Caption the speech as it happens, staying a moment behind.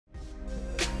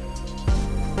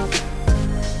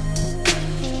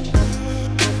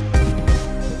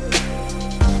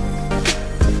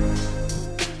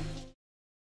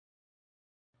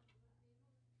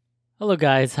Hello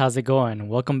guys, how's it going?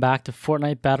 Welcome back to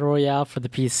Fortnite Battle Royale for the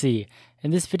PC.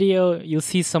 In this video, you'll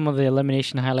see some of the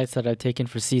elimination highlights that I've taken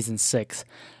for Season 6.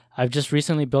 I've just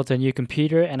recently built a new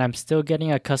computer and I'm still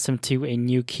getting accustomed to a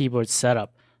new keyboard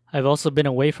setup. I've also been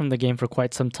away from the game for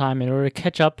quite some time in order to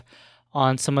catch up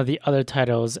on some of the other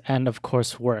titles and of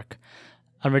course work.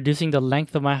 I'm reducing the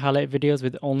length of my highlight videos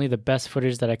with only the best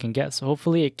footage that I can get, so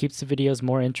hopefully it keeps the videos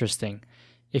more interesting.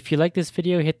 If you like this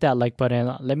video, hit that like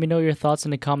button. Let me know your thoughts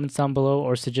in the comments down below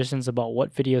or suggestions about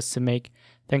what videos to make.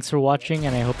 Thanks for watching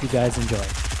and I hope you guys enjoy.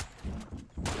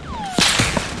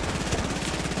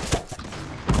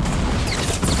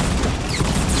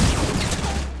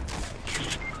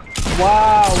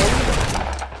 Wow, what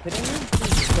are you kidding me?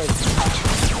 Jesus Christ.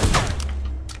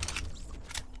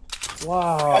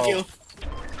 Wow. Got you.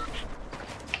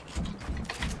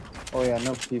 Oh yeah,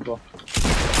 no people.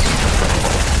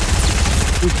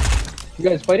 You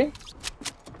guys fighting?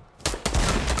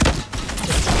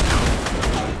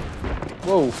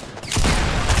 Whoa.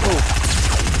 Whoa.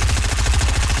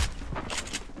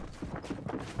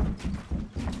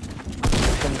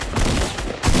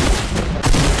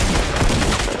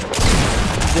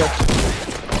 Yeah.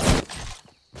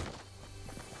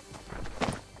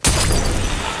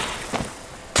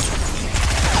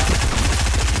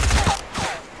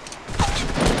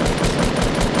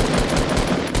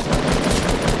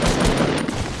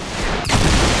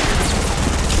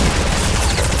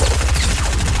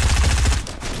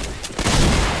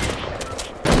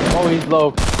 Oh, he's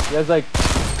low. He has like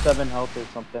 7 health or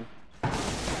something.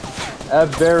 A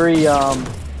very Oh,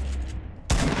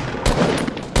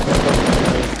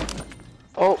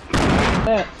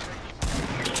 man.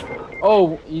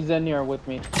 Oh, he's in here with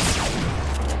me.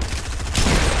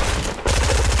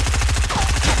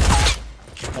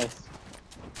 Nice.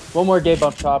 One more game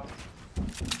up top.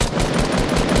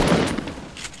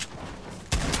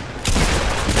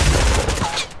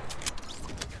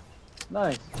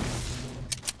 Nice.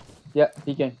 Yeah,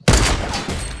 peeking.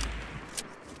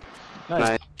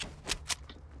 Nice.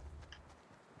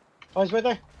 Oh, he's right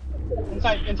there.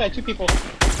 Inside, 2 people.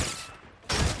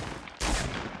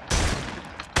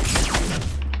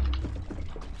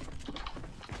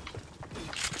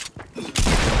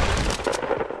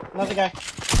 Another guy.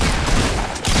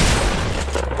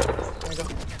 There you go.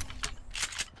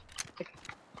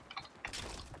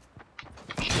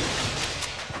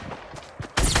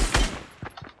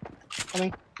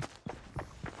 Coming.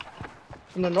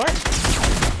 From the north?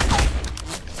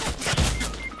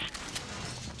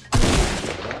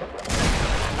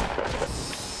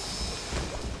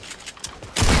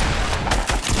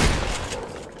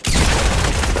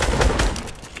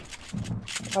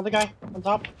 Another guy on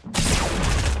top.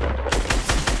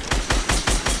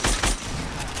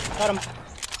 Got him.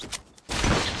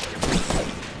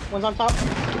 One's on top.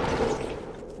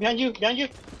 Behind you, behind you.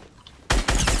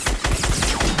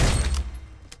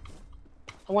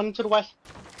 And one to the west.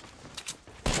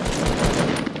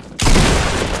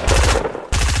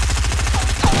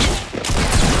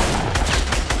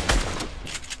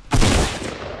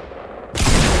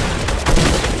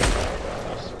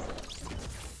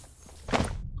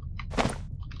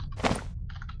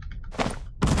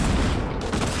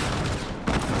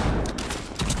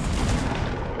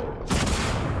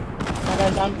 That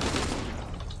guy's down.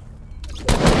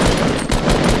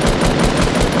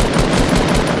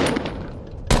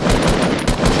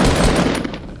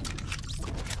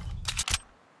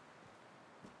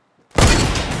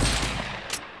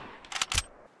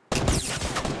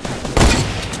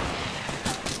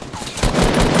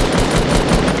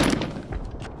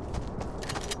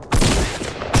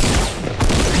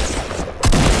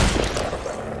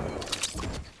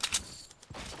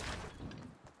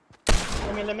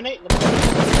 Let me eliminate.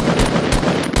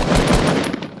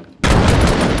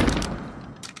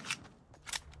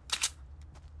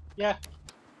 Yeah.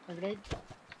 A grenade.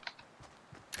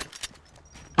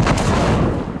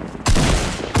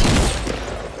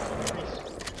 Nice.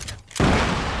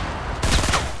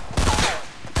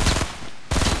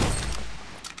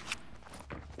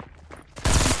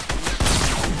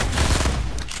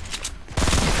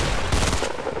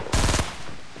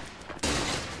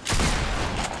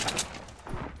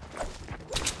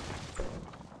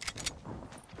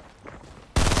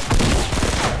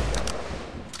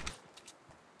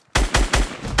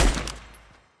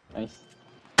 Nice.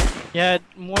 Yeah,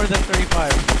 more than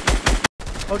 35.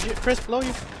 Oh, Chris, below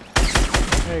you.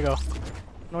 There you go.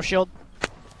 No shield.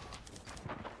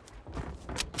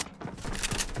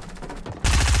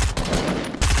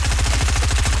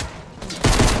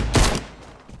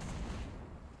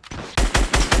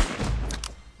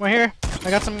 We're here.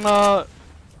 I got some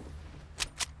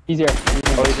He's here.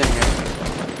 Oh, he's in here.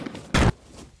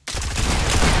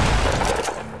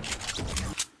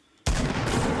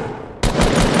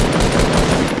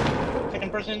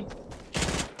 Second person.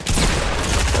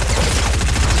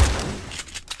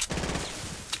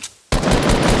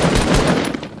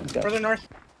 Okay. Further north.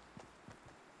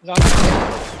 He's on.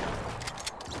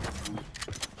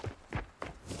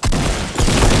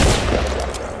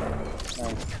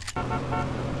 Nice.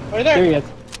 Over There he there. is.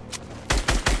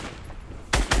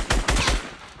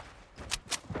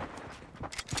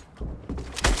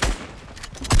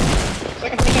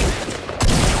 Second person.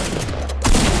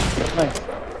 Nice.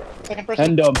 Second person.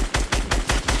 End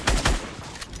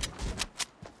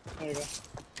There you go.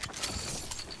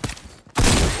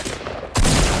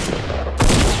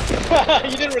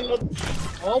 You didn't reload.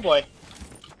 Oh boy.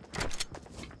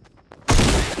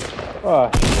 Oh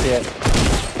shit.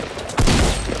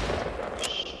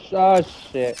 Oh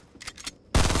shit.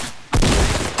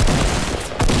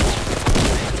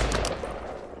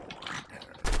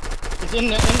 He's in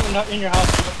your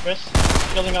house, Chris.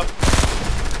 Building up.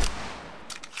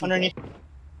 Underneath.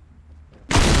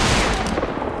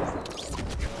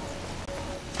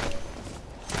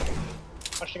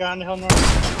 Watch the guy on the hill north.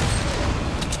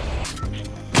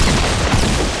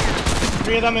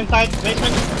 3 of them inside the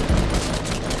basement.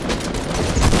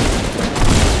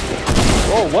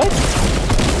 Oh, what?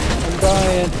 I'm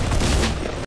dying.